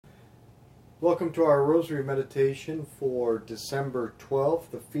Welcome to our Rosary Meditation for December 12th,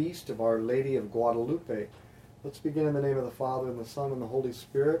 the feast of Our Lady of Guadalupe. Let's begin in the name of the Father, and the Son, and the Holy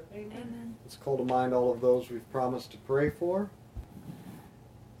Spirit. Amen. Let's call to mind all of those we've promised to pray for.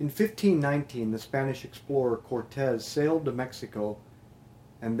 In 1519, the Spanish explorer Cortez sailed to Mexico,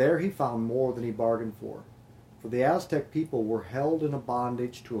 and there he found more than he bargained for. For the Aztec people were held in a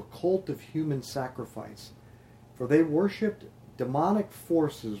bondage to a cult of human sacrifice, for they worshipped demonic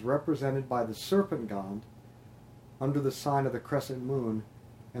forces represented by the serpent god under the sign of the crescent moon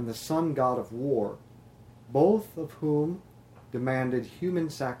and the sun god of war, both of whom demanded human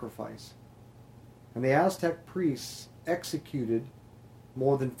sacrifice. And the Aztec priests executed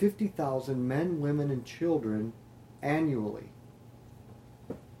more than 50,000 men, women, and children annually.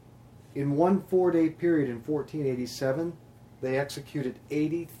 In one 4-day period in 1487, they executed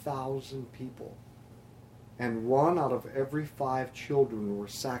 80,000 people. And 1 out of every 5 children were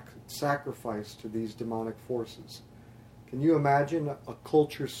sacrificed to these demonic forces. Can you imagine a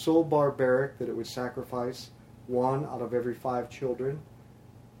culture so barbaric that it would sacrifice 1 out of every 5 children?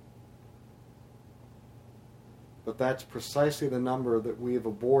 But that's precisely the number that we have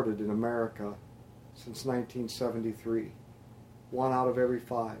aborted in America since 1973. 1 out of every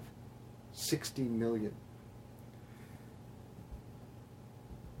 5. 60 million.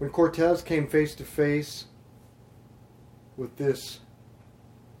 When Cortez came face to face with this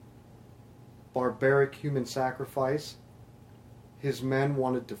barbaric human sacrifice, his men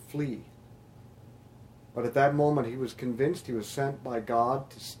wanted to flee. But at that moment he was convinced he was sent by God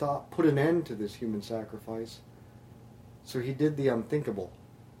to put an end to this human sacrifice. So he did the unthinkable.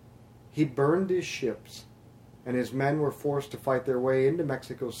 He burned his ships, and his men were forced to fight their way into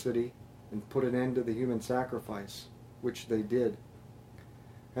Mexico City and put an end to the human sacrifice, which they did.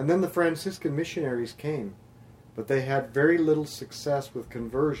 And then the Franciscan missionaries came, but they had very little success with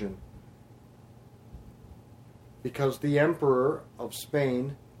conversion because the Emperor of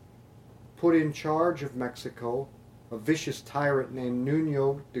Spain put in charge of Mexico a vicious tyrant named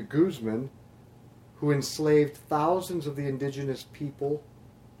Nuño de Guzman, who enslaved thousands of the indigenous people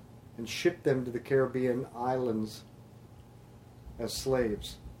and shipped them to the Caribbean islands as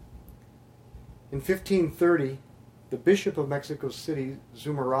slaves. In 1530, the Bishop of Mexico City,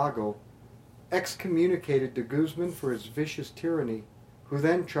 Zumarraga, excommunicated de Guzman for his vicious tyranny, who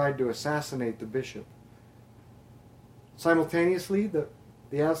then tried to assassinate the bishop. Simultaneously, the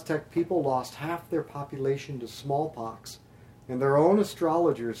Aztec people lost half their population to smallpox, and their own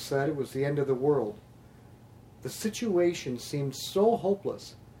astrologers said it was the end of the world. The situation seemed so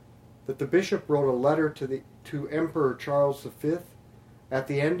hopeless that the bishop wrote a letter to Emperor Charles V, at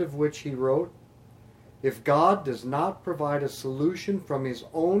the end of which he wrote, "If God does not provide a solution from his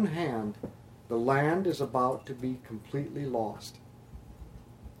own hand, the land is about to be completely lost."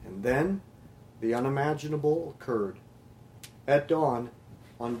 And then the unimaginable occurred. At dawn,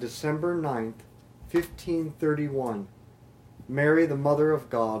 on December 9th, 1531, Mary, the Mother of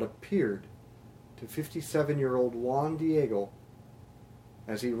God, appeared to 57-year-old Juan Diego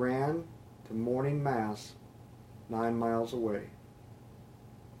as he ran to morning mass 9 miles away.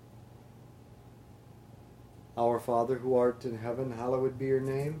 Our Father, who art in heaven, hallowed be your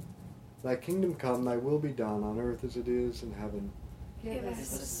name. Thy kingdom come, thy will be done, on earth as it is in heaven. Give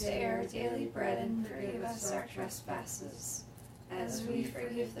us this day our daily bread, and forgive us our trespasses, as we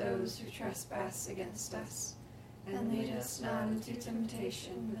forgive those who trespass against us. And lead us not into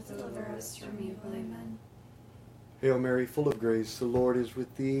temptation, but deliver us from evil. Amen. Hail Mary, full of grace, the Lord is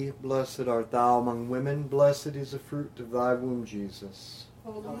with thee. Blessed art thou among women, blessed is the fruit of thy womb, Jesus.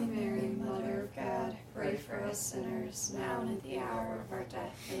 Holy Mary, Mother of God, pray for us sinners, now and at the hour of our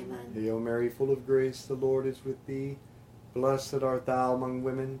death. Amen. Hail Mary, full of grace, the Lord is with thee. Blessed art thou among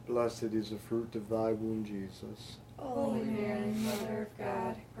women, blessed is the fruit of thy womb, Jesus. Holy Mary, Mother of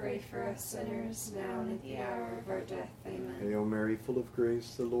God, pray for us sinners, now and at the hour of our death. Amen. Hail Mary, full of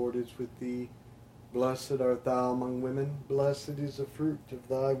grace, the Lord is with thee. Blessed art thou among women, blessed is the fruit of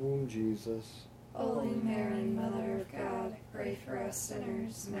thy womb, Jesus. Holy Mary, Mother of God, pray for us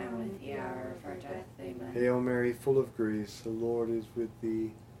sinners, now and at the hour of our death. Amen. Hail Mary, full of grace, the Lord is with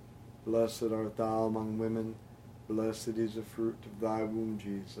thee. Blessed art thou among women, blessed is the fruit of thy womb,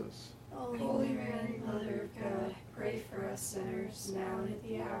 Jesus. Holy Mary, Mother of God, pray for us sinners, now and at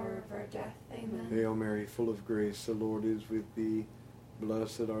the hour of our death. Amen. Hail Mary, full of grace, the Lord is with thee.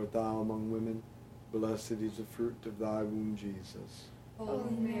 Blessed art thou among women, blessed is the fruit of thy womb, Jesus.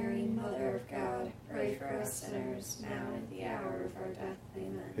 Holy Mary, Mother of God, pray for us sinners, now and at the hour of our death.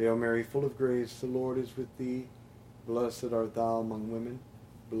 Amen. Hail Mary, full of grace, the Lord is with thee. Blessed art thou among women,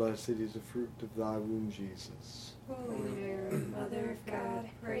 blessed is the fruit of thy womb, Jesus. Holy Mary, Mother of God,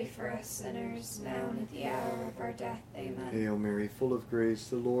 pray for for us sinners, now and at the hour of our death. Amen. Hail Mary, full of grace,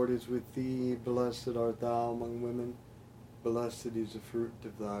 the Lord is with thee. Blessed art thou among women. Blessed is the fruit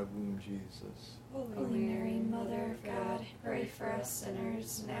of thy womb, Jesus. Holy Mary, Mother of God, pray for us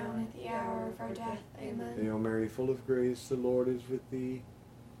sinners, now and at the hour of our death. Amen. Hail Mary, full of grace, the Lord is with thee.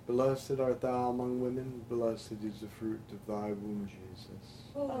 Blessed art thou among women. Blessed is the fruit of thy womb, Jesus.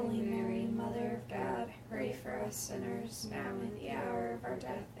 Holy Mary, Mother of God, pray for us sinners, now and at the hour of our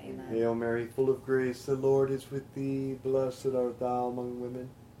death. Amen. Hail Mary, full of grace, the Lord is with thee. Blessed art thou among women.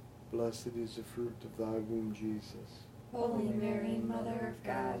 Blessed is the fruit of thy womb, Jesus. Holy Mary, Mother of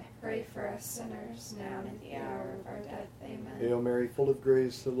God, pray for us sinners, now and at the hour of our death. Amen. Hail Mary, full of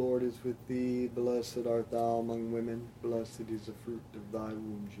grace, the Lord is with thee. Blessed art thou among women. Blessed is the fruit of thy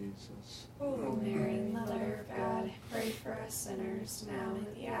womb, Jesus. Holy Mary, Mother of God, pray for us sinners, now and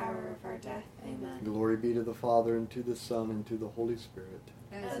at the hour of our death. Amen. Glory be to the Father, and to the Son, and to the Holy Spirit.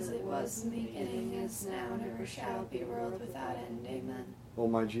 As it was in the beginning, is now, and ever shall be, world without end. Amen. O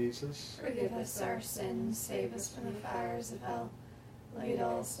my Jesus, Forgive us our sins, save us from the fires of hell. Lead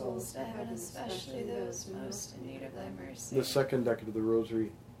all souls to heaven, especially those most in need of thy mercy. the second decade of the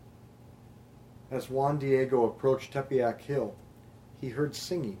Rosary. As Juan Diego approached Tepeyac Hill, he heard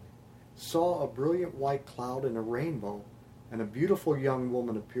singing, saw a brilliant white cloud and a rainbow, and a beautiful young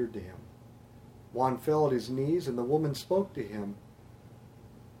woman appeared to him. Juan fell at his knees, and the woman spoke to him,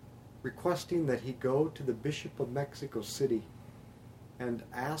 requesting that he go to the Bishop of Mexico City and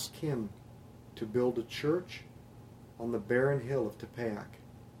ask him to build a church on the barren hill of Tepeyac.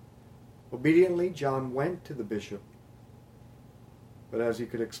 Obediently, John went to the bishop, but as he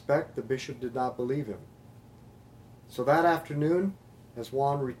could expect, the bishop did not believe him. So that afternoon, as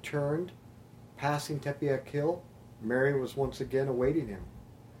Juan returned, passing Tepeyac Hill, Mary was once again awaiting him.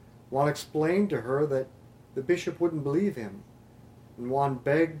 Juan explained to her that the bishop wouldn't believe him, and Juan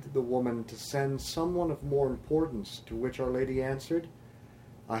begged the woman to send someone of more importance, to which Our Lady answered,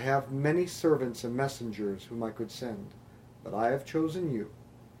 I have many servants and messengers whom I could send, but I have chosen you.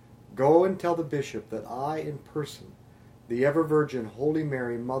 Go and tell the bishop that I in person, the ever-Virgin Holy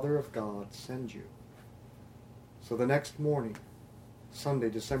Mary, Mother of God, send you. So the next morning, Sunday,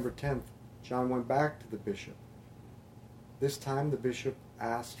 December 10th, John went back to the bishop. This time the bishop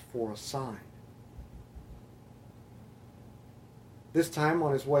asked for a sign. This time,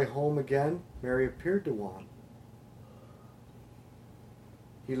 on his way home again, Mary appeared to Juan.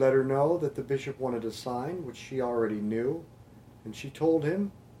 He let her know that the bishop wanted a sign, which she already knew, and she told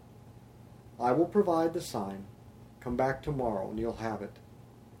him, I will provide the sign. Come back tomorrow and you'll have it.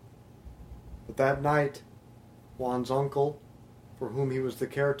 But that night, Juan's uncle, for whom he was the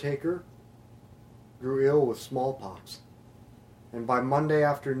caretaker, grew ill with smallpox. And by Monday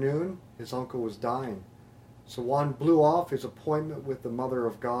afternoon, his uncle was dying. So Juan blew off his appointment with the Mother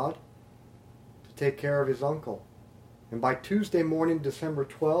of God to take care of his uncle. And by Tuesday morning, December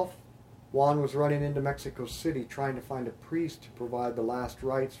 12th, Juan was running into Mexico City trying to find a priest to provide the last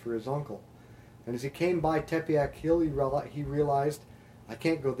rites for his uncle. And as he came by Tepeyac Hill, he realized, I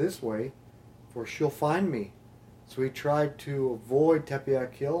can't go this way, for she'll find me. So he tried to avoid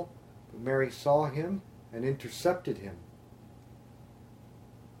Tepeyac Hill, but Mary saw him and intercepted him.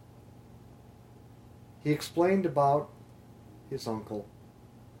 He explained about his uncle,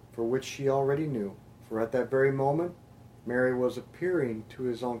 for which she already knew, for at that very moment, Mary was appearing to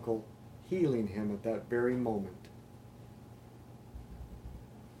his uncle, healing him at that very moment.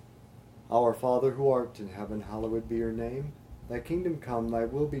 Our Father who art in heaven, hallowed be your name. Thy kingdom come, thy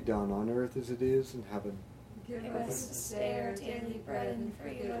will be done, on earth as it is in heaven. Give us this day our daily bread, and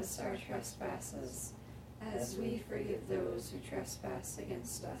forgive us our trespasses, as we forgive those who trespass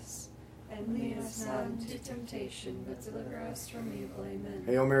against us. And lead us not into temptation, but deliver us from evil. Amen.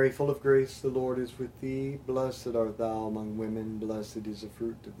 Hail Mary, full of grace, the Lord is with thee. Blessed art thou among women. Blessed is the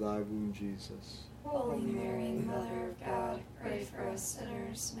fruit of thy womb, Jesus. Holy Mary, Mother of God, pray for us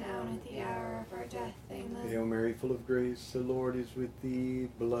sinners, now and at the hour of our death. Amen. Hail Mary, full of grace, the Lord is with thee.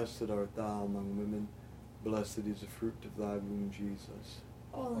 Blessed art thou among women. Blessed is the fruit of thy womb, Jesus.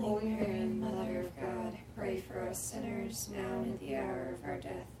 Holy Mary, Mother of God, pray for us sinners, now and at the hour of our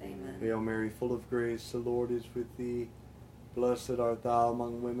death. Amen. Hail Mary, full of grace, the Lord is with thee. Blessed art thou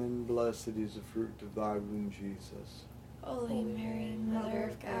among women. Blessed is the fruit of thy womb, Jesus. Holy Mary, Mother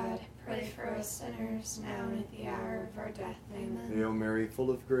of God, pray for us sinners, now and at the hour of our death. Amen. Hail Mary,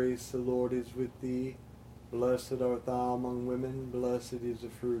 full of grace, the Lord is with thee. Blessed art thou among women. Blessed is the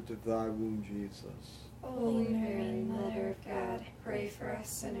fruit of thy womb, Jesus. Holy Mary, Mother of God, pray for us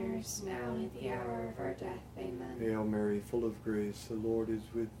sinners, now and at the hour of our death. Amen. Hail Mary, full of grace, the Lord is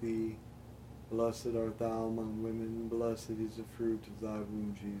with thee. Blessed art thou among women, blessed is the fruit of thy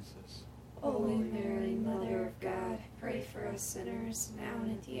womb, Jesus. Holy Mary, Mother of God, pray for us sinners, now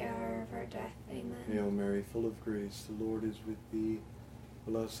and at the hour of our death. Amen. Hail Mary, full of grace, the Lord is with thee.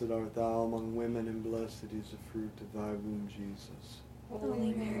 Blessed art thou among women, and blessed is the fruit of thy womb, Jesus.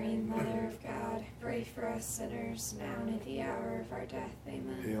 Holy Mary, Mother of God, pray for us sinners, now and at the hour of our death.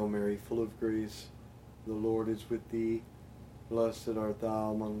 Amen. Hail Mary, full of grace, the Lord is with thee. Blessed art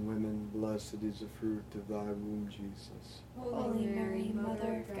thou among women, blessed is the fruit of thy womb, Jesus. Holy Mary,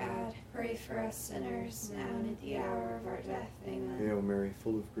 Mother of God, pray for us sinners, now and at the hour of our death. Amen. Hail Mary,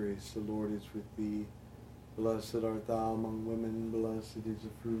 full of grace, the Lord is with thee. Blessed art thou among women, blessed is the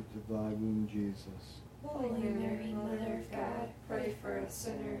fruit of thy womb, Jesus. Holy Mary, Mother of God, pray for us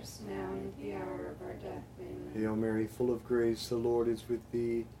sinners, now and at the hour of our death. Amen. Hail Mary, full of grace, the Lord is with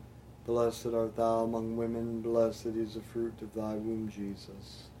thee. Blessed art thou among women, blessed is the fruit of thy womb,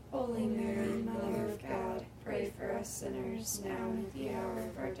 Jesus. Holy Mary, Mother of God, pray for us sinners, now and at the hour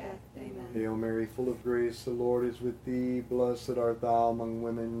of our death. Amen. Hail Mary, full of grace, the Lord is with thee. Blessed art thou among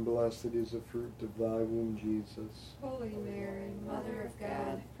women, blessed is the fruit of thy womb, Jesus. Holy Mary, Mother of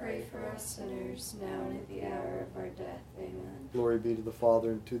God, pray for us sinners, now and at the hour of our death. Amen. Glory be to the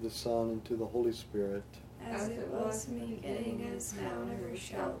Father, and to the Son, and to the Holy Spirit. As it was in the beginning, is now, and ever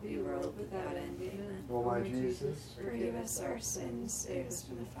shall be, world without end. Amen. O my Jesus, forgive us our sins, save us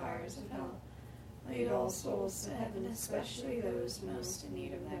from the fires of hell. Lead all souls to heaven, especially those most in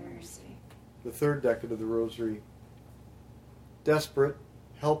need of thy mercy. the third decade of the Rosary. Desperate,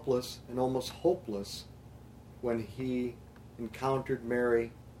 helpless, and almost hopeless when he encountered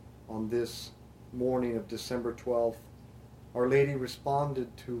Mary on this morning of December 12th, Our Lady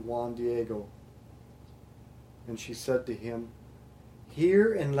responded to Juan Diego, and she said to him,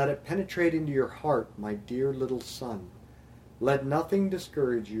 "Hear and let it penetrate into your heart, my dear little son. Let nothing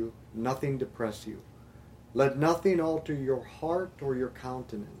discourage you, nothing depress you. Let nothing alter your heart or your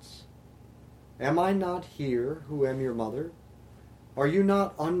countenance. Am I not here who am your mother? Are you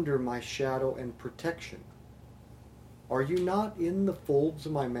not under my shadow and protection? Are you not in the folds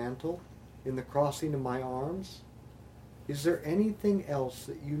of my mantle, in the crossing of my arms? Is there anything else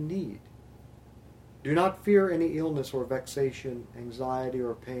that you need? Do not fear any illness or vexation, anxiety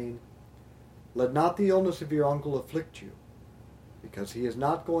or pain. Let not the illness of your uncle afflict you, because he is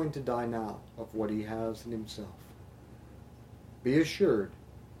not going to die now of what he has in himself. Be assured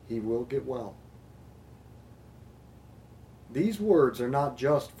he will get well." These words are not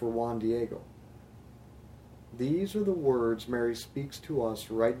just for Juan Diego. These are the words Mary speaks to us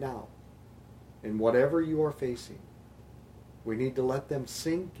right now. And whatever you are facing, we need to let them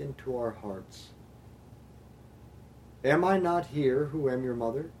sink into our hearts. Am I not here who am your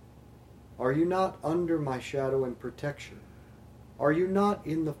mother? Are you not under my shadow and protection? Are you not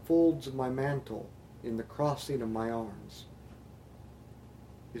in the folds of my mantle, in the crossing of my arms?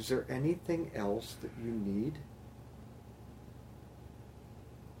 Is there anything else that you need?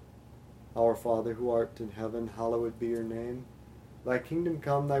 Our Father, who art in heaven, hallowed be your name. Thy kingdom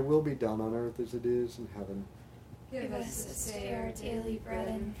come, thy will be done on earth as it is in heaven. Give us this day our daily bread,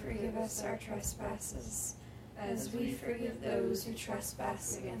 and forgive us our trespasses, as we forgive those who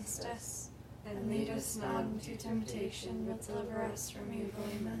trespass against us. And lead us not into temptation, but deliver us from evil.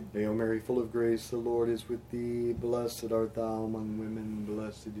 Amen. Hail Mary, full of grace, the Lord is with thee. Blessed art thou among women,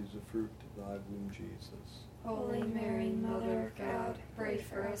 blessed is the fruit of thy womb, Jesus. Holy Mary, Mother of God, pray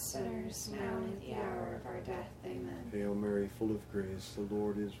for us sinners, now and at the hour of our death. Amen. Hail Mary, full of grace, the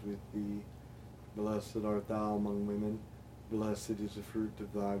Lord is with thee. Blessed art thou among women, blessed is the fruit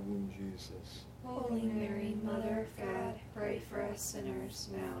of thy womb, Jesus. Holy Mary, Mother of God, pray for us sinners,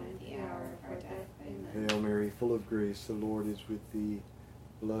 now and at the hour of our death. Amen. Hail Mary, full of grace, the Lord is with thee.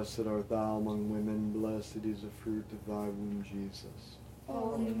 Blessed art thou among women, blessed is the fruit of thy womb, Jesus.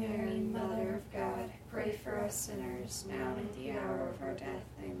 Holy Mary, Mother of God, pray for us sinners, now and at the hour of our death.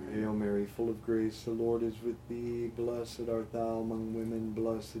 Amen. Hail Mary, full of grace, the Lord is with thee. Blessed art thou among women,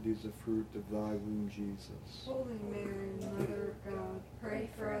 blessed is the fruit of thy womb, Jesus. Holy Mary, Mother of God, pray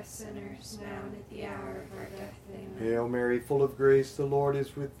for us sinners, now and at the hour of our death. Amen. Hail Mary, full of grace, the Lord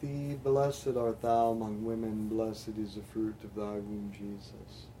is with thee. Blessed art thou among women, blessed is the fruit of thy womb,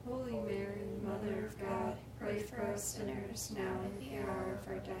 Jesus. Holy Mary, Mother of God, pray for us sinners, now and at the hour of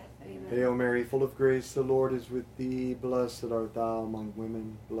our death. Amen. Hail Mary, full of grace, the Lord is with thee. Blessed art thou among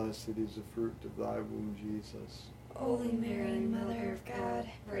women, blessed is the fruit of thy womb, Jesus. Holy Mary, Mother of God,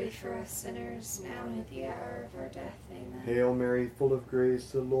 pray for us sinners, now and at the hour of our death. Amen. Hail Mary, full of grace,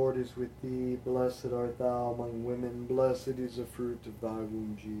 the Lord is with thee. Blessed art thou among women, blessed is the fruit of thy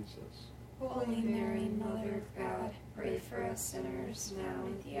womb, Jesus. Holy Mary, Mother of God, pray for us sinners, now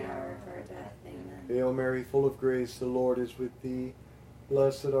and at the hour of our death. Amen. Hail Mary, full of grace, the Lord is with thee.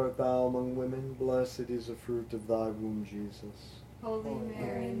 Blessed art thou among women, blessed is the fruit of thy womb, Jesus. Holy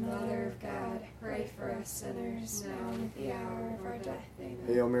Mary, Mother of God, pray for us sinners, now and at the hour of our death. Amen.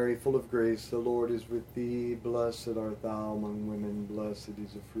 Hail Mary, full of grace, the Lord is with thee. Blessed art thou among women, blessed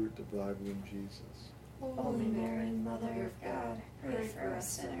is the fruit of thy womb, Jesus. Holy Mary, Mother of God, pray for us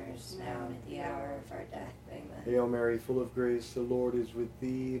sinners, now and at the hour of our death. Amen. Hail Mary, full of grace, the Lord is with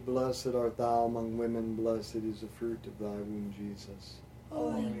thee. Blessed art thou among women, blessed is the fruit of thy womb, Jesus.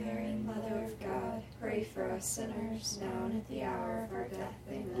 Holy Mary, Mother of God, pray for us sinners, now and at the hour of our death.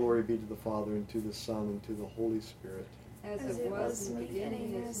 Amen. Glory be to the Father, and to the Son, and to the Holy Spirit. As it was in the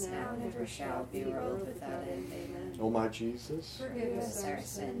beginning, is now, and ever shall be, world without end. Amen. O my Jesus, Forgive us our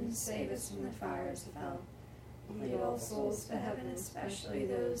sins, save us from the fires of hell. Lead all souls to heaven, especially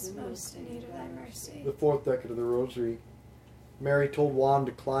those most in need of thy mercy. the fourth decade of the Rosary. Mary told Juan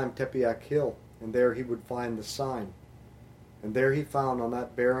to climb Tepeyac Hill, and there he would find the sign. And there he found on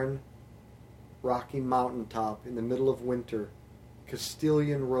that barren, rocky mountaintop in the middle of winter,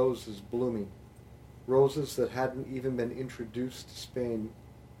 Castilian roses blooming, roses that hadn't even been introduced to Spain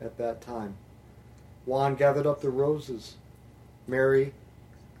at that time. Juan gathered up the roses. Mary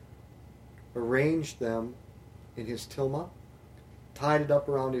arranged them in his tilma, tied it up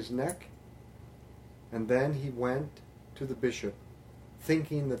around his neck, and then he went to the bishop,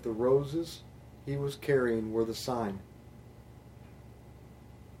 thinking that the roses he was carrying were the sign.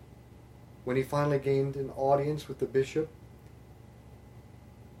 When he finally gained an audience with the bishop,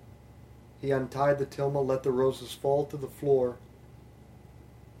 he untied the tilma, let the roses fall to the floor,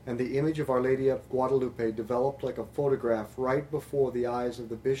 and the image of Our Lady of Guadalupe developed like a photograph right before the eyes of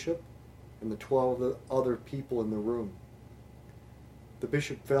the bishop and the 12 other people in the room. The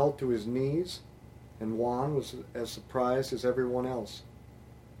bishop fell to his knees, and Juan was as surprised as everyone else.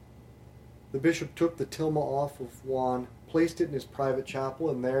 The bishop took the tilma off of Juan, placed it in his private chapel,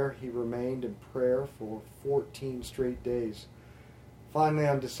 and there he remained in prayer for 14 straight days. Finally,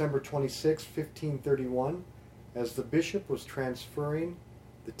 on December 26, 1531, as the bishop was transferring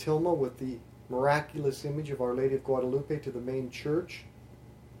the tilma with the miraculous image of Our Lady of Guadalupe to the main church,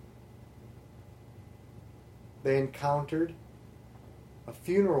 they encountered a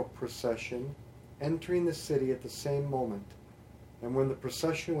funeral procession entering the city at the same moment. And when the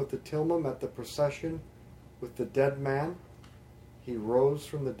procession with the tilma met the procession with the dead man, he rose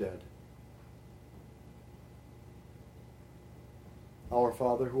from the dead. Our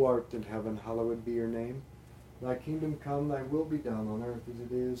Father, who art in heaven, hallowed be your name. Thy kingdom come, thy will be done on earth as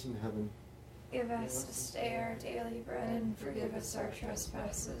it is in heaven. Give us this day our daily bread, and forgive us our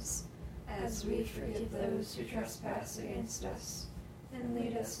trespasses, as we forgive those who trespass against us. And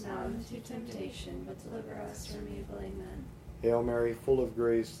lead us not into temptation, but deliver us from evil. Amen. Hail Mary, full of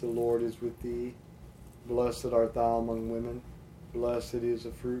grace, the Lord is with thee. Blessed art thou among women. Blessed is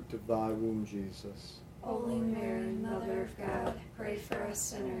the fruit of thy womb, Jesus. Holy Mary, Mother of God, pray for us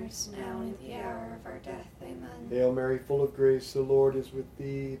sinners, now and at the hour of our death. Amen. Hail Mary, full of grace, the Lord is with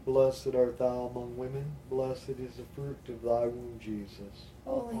thee. Blessed art thou among women. Blessed is the fruit of thy womb, Jesus.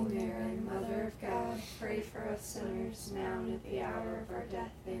 Holy Mary, Mother of God, pray for us sinners, now and at the hour of our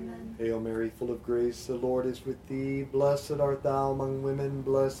death. Amen. Hail Mary, full of grace, the Lord is with thee. Blessed art thou among women.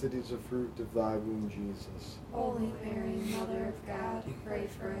 Blessed is the fruit of thy womb, Jesus. Holy Mary, Mother of God, pray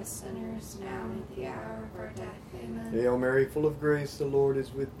for us sinners, now and at the hour of our death. Amen. Hail Mary, full of grace, the Lord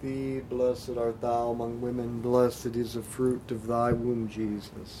is with thee. Blessed art thou among women. Blessed is the fruit of thy womb,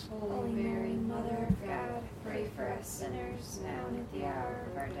 Jesus. Holy Mary, Mother of God, pray for us sinners, now and at the hour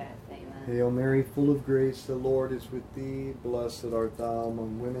of our death. Amen. Hail Mary, full of grace, the Lord is with thee. Blessed art thou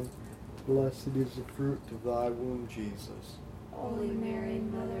among women. Blessed is the fruit of thy womb, Jesus. Holy Mary,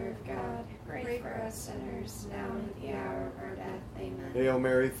 Mother of God, pray for us sinners, now and at the hour of our death. Amen. Hail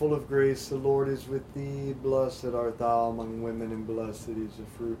Mary, full of grace, the Lord is with thee. Blessed art thou among women, and blessed is the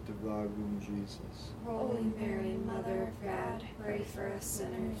fruit of thy womb, Jesus. Holy Mary, Mother of God, pray for us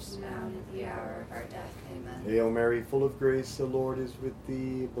sinners, now and at the hour of our death. Amen. Hail Mary, full of grace, the Lord is with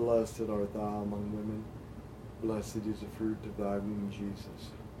thee. Blessed art thou among women. Blessed is the fruit of thy womb,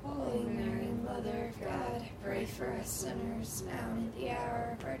 Jesus. Holy Mary, Mother of God, pray for us sinners, now and at the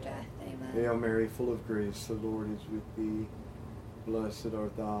hour of our death. Amen. Hail Mary, full of grace, the Lord is with thee. Blessed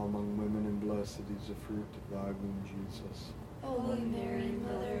art thou among women, and blessed is the fruit of thy womb, Jesus. Holy Mary,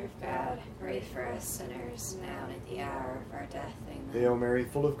 Mother of God, pray for us sinners, now and at the hour of our death. Amen. Hail Mary,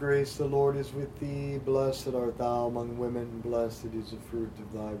 full of grace, the Lord is with thee. Blessed art thou among women, blessed is the fruit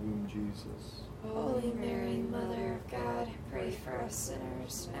of thy womb, Jesus. Holy Mary, Mother of God, pray for us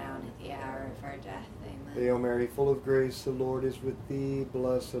sinners, now and at the hour of our death. Amen. Hail Mary, full of grace, the Lord is with thee.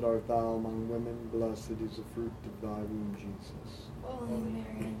 Blessed art thou among women, blessed is the fruit of thy womb, Jesus. Holy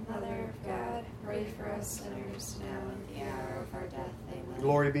Mary, Mother of God, pray for us sinners, now and at the hour of our death. Amen.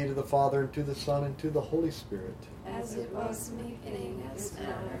 Glory be to the Father, and to the Son, and to the Holy Spirit. As it was in the beginning, as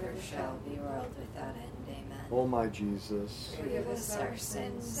now and ever shall be, world without end. Amen. O my Jesus, Forgive us our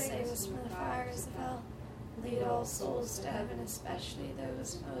sins, save us from the fires of hell. Lead all souls to heaven, especially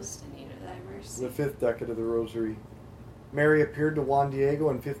those most in need of thy mercy. the fifth decade of the Rosary. Mary appeared to Juan Diego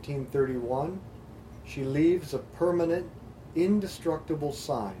in 1531. She leaves a permanent, indestructible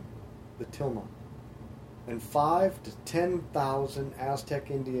sign, the tilma. And 5,000 to 10,000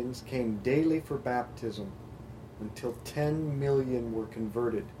 Aztec Indians came daily for baptism until 10 million were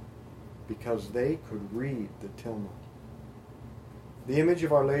converted because they could read the tilma. The image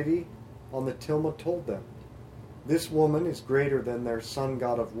of Our Lady on the tilma told them, this woman is greater than their sun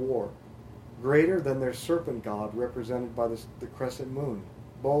god of war, greater than their serpent god represented by the crescent moon,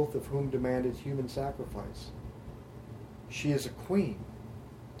 both of whom demanded human sacrifice. She is a queen,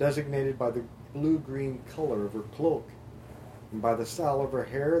 designated by the blue-green color of her cloak, and by the style of her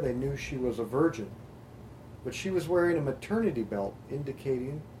hair they knew she was a virgin. But she was wearing a maternity belt,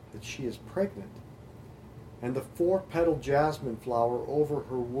 indicating that she is pregnant. And the 4-petaled jasmine flower over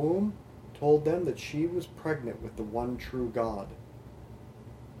her womb told them that she was pregnant with the one true God.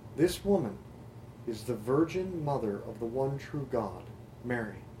 This woman is the virgin mother of the one true God,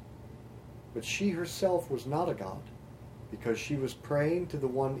 Mary. But she herself was not a god, because she was praying to the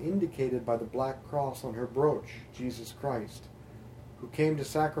one indicated by the black cross on her brooch, Jesus Christ, who came to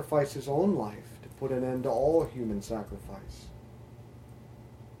sacrifice his own life to put an end to all human sacrifice.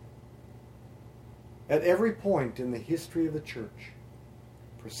 At every point in the history of the Church,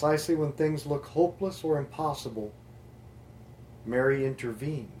 precisely when things look hopeless or impossible, Mary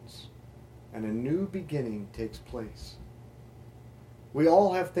intervenes, and a new beginning takes place. We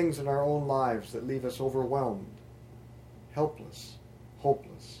all have things in our own lives that leave us overwhelmed, helpless,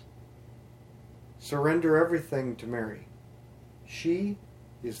 hopeless. Surrender everything to Mary. She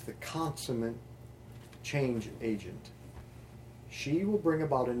is the consummate change agent. She will bring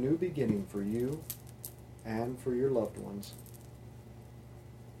about a new beginning for you and for your loved ones.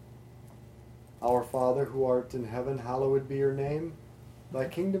 Our Father, who art in heaven, hallowed be your name. Thy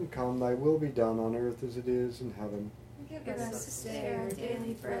kingdom come, thy will be done on earth as it is in heaven. Give us this day our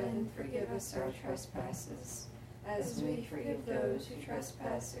daily bread, and forgive us our trespasses, as we forgive those who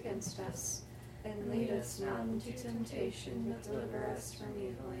trespass against us. And lead us not into temptation, but deliver us from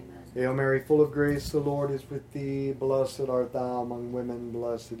evil. Amen. Hail Mary, full of grace, the Lord is with thee. Blessed art thou among women,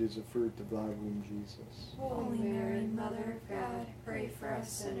 blessed is the fruit of thy womb, Jesus. Holy Mary, Mother of God, pray for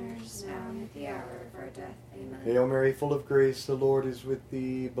us sinners, now and at the hour of our death. Amen. Hail Mary, full of grace, the Lord is with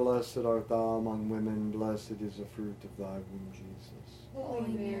thee. Blessed art thou among women, blessed is the fruit of thy womb, Jesus.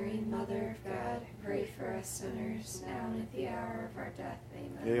 Holy Mary, Mother of God, pray for us sinners, now and at the hour of our death.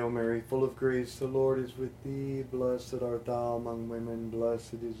 Amen. Hail Mary, full of grace, the Lord is with thee. Blessed art thou among women,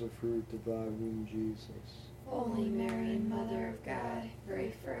 blessed is the fruit of thy womb, Jesus. Holy Mary, Mother of God,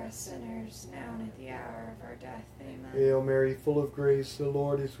 pray for us sinners, now and at the hour of our death. Amen. Hail Mary, full of grace, the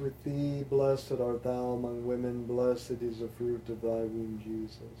Lord is with thee. Blessed art thou among women, blessed is the fruit of thy womb,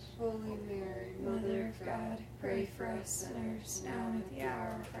 Jesus. Holy Mary, Mother of God, pray for us sinners, now and at the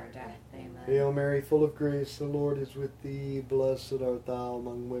hour of our death. Amen. Hail Mary, full of grace, the Lord is with thee. Blessed art thou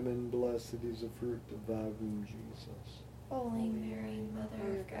among women, blessed is the fruit of thy womb, Jesus. Holy Mary,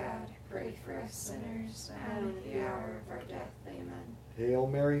 Mother of God, pray for us sinners, now and at the hour of our death. Amen. Hail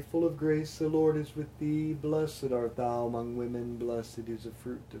Mary, full of grace, the Lord is with thee. Blessed art thou among women, blessed is the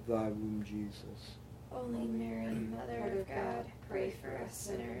fruit of thy womb, Jesus. Holy Mary, Mother of God, pray for us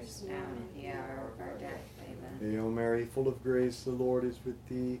sinners, now and at the hour of our death. Amen. Hail Mary, full of grace, the Lord is with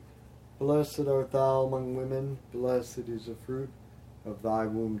thee. Blessed art thou among women, blessed is the fruit of thy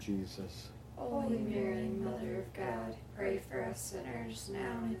womb, Jesus. Holy Mary, Mother of God, pray for us sinners,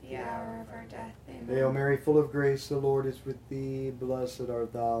 now and at the hour of our death. Amen. Hail Mary, full of grace, the Lord is with thee. Blessed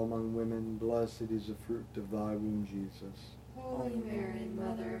art thou among women, blessed is the fruit of thy womb, Jesus. Holy Mary,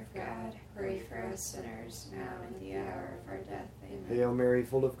 Mother of God, pray for us sinners, now and at the hour of our death. Amen. Hail Mary,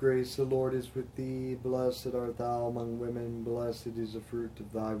 full of grace, the Lord is with thee. Blessed art thou among women, blessed is the fruit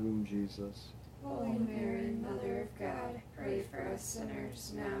of thy womb, Jesus. Holy Mary, Mother of God, pray for us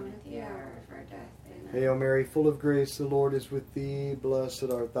sinners, now and at the hour of our death. Amen. Hail Mary, full of grace, the Lord is with thee. Blessed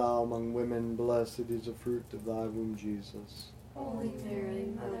art thou among women, blessed is the fruit of thy womb, Jesus. Holy Mary,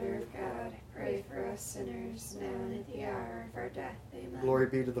 Mother of God, pray for us sinners, now and at the hour of our death. Amen. Glory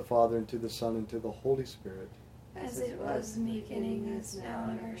be to the Father, and to the Son, and to the Holy Spirit. As it was in the beginning, is now,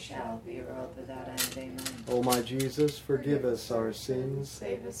 and ever shall be, world without end. Amen. O my Jesus, forgive us our sins.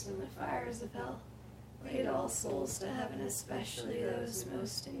 Save us from the fires of hell. Lead all souls to heaven, especially those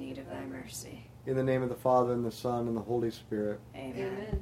most in need of thy mercy. In the name of the Father, and the Son, and the Holy Spirit. Amen.